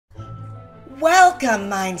Welcome,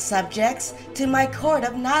 mine subjects, to my court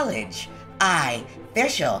of knowledge. I,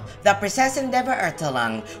 Fischl, the Princess Endeavor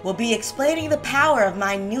Ertelung, will be explaining the power of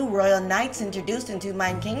my new royal knights introduced into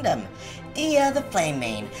mine kingdom. Dehya the Flame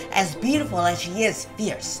Mane, as beautiful as she is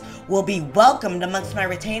fierce, will be welcomed amongst my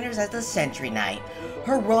retainers as the Sentry Knight.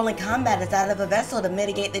 Her role in combat is that of a vessel to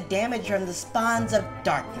mitigate the damage from the spawns of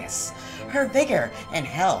darkness. Her vigor and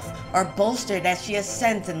health are bolstered as she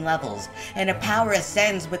ascends in levels, and her power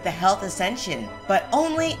ascends with the health ascension, but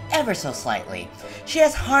only ever so slightly. She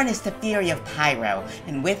has harnessed the fury of Pyro,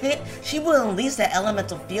 and with it, she will unleash the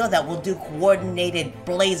elemental field that will do coordinated,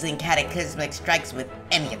 blazing cataclysmic strikes with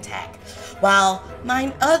any attack. While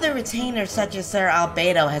mine other retainers such as Sir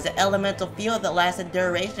Albedo has an elemental field that lasts the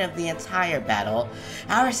duration of the entire battle,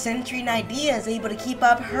 our Sentry Knight Dehya is able to keep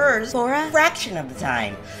up hers for a fraction of the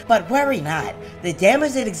time. But worry not, the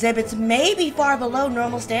damage it exhibits may be far below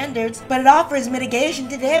normal standards, but it offers mitigation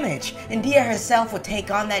to damage, and Dehya herself will take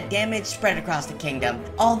on that damage spread across the kingdom.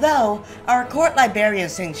 Although, our court librarian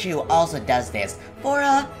Fischl also does this, for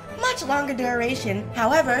a much longer duration.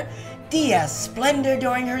 However, Dehya's splendor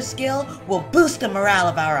during her skill will boost the morale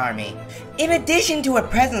of our army. In addition to her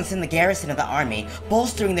presence in the garrison of the army,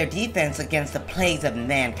 bolstering their defense against the plagues of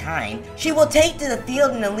mankind, she will take to the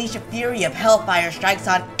field and unleash a fury of hellfire strikes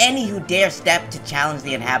on any who dare step to challenge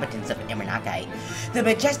the inhabitants of Immernakai. The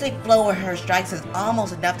majestic flow of her strikes is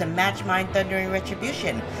almost enough to match mine thundering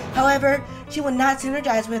retribution. However, she will not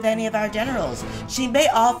synergize with any of our generals. She may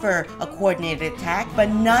offer a coordinated attack, but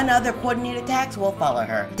none other coordinated attacks will follow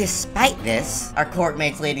her. Despite this, our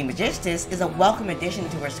courtmate's Lady Magistus is a welcome addition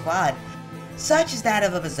to her squad. Such as that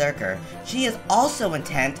of a berserker, she is also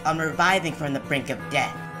intent on reviving from the brink of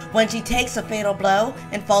death. When she takes a fatal blow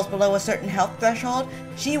and falls below a certain health threshold,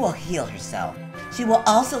 she will heal herself. She will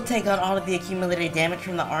also take on all of the accumulated damage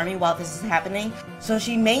from the army while this is happening, so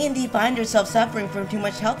she may indeed find herself suffering from too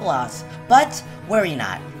much health loss. But worry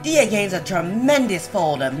not, Dehya gains a tremendous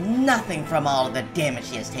fold of nothing from all of the damage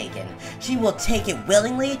she has taken. She will take it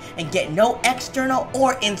willingly and get no external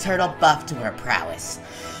or internal buff to her prowess.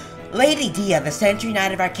 Lady Dehya, the Sentry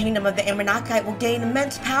Knight of our Kingdom of the Immernakai, will gain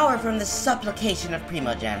immense power from the supplication of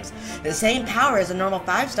Primo Gems. The same power as a normal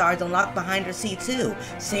 5-star is unlocked behind her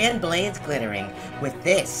C2, Sand Blades Glittering. With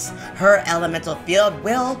this, her elemental field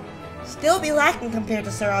will still be lacking compared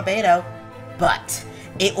to Sir Albedo, but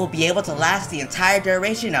it will be able to last the entire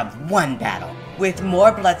duration of one battle. With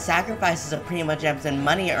more blood sacrifices of Primo Gems and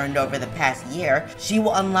money earned over the past year, she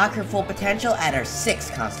will unlock her full potential at her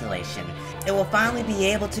 6th constellation. It will finally be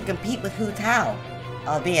able to compete with Hu Tao,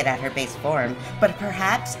 albeit at her base form, but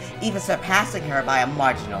perhaps even surpassing her by a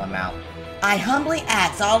marginal amount. I humbly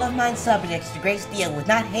ask all of mine subjects to grace Dehya with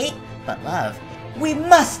not hate, but love. We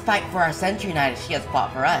must fight for our Sentry Knight as she has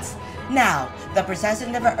fought for us. Now, the Princess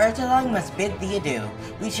Endeavor Ertelung must bid thee adieu.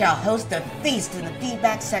 We shall host a feast in the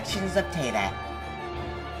feedback sections of Teyvat.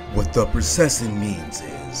 What the processing means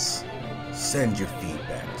is, send your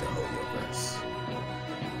feedback to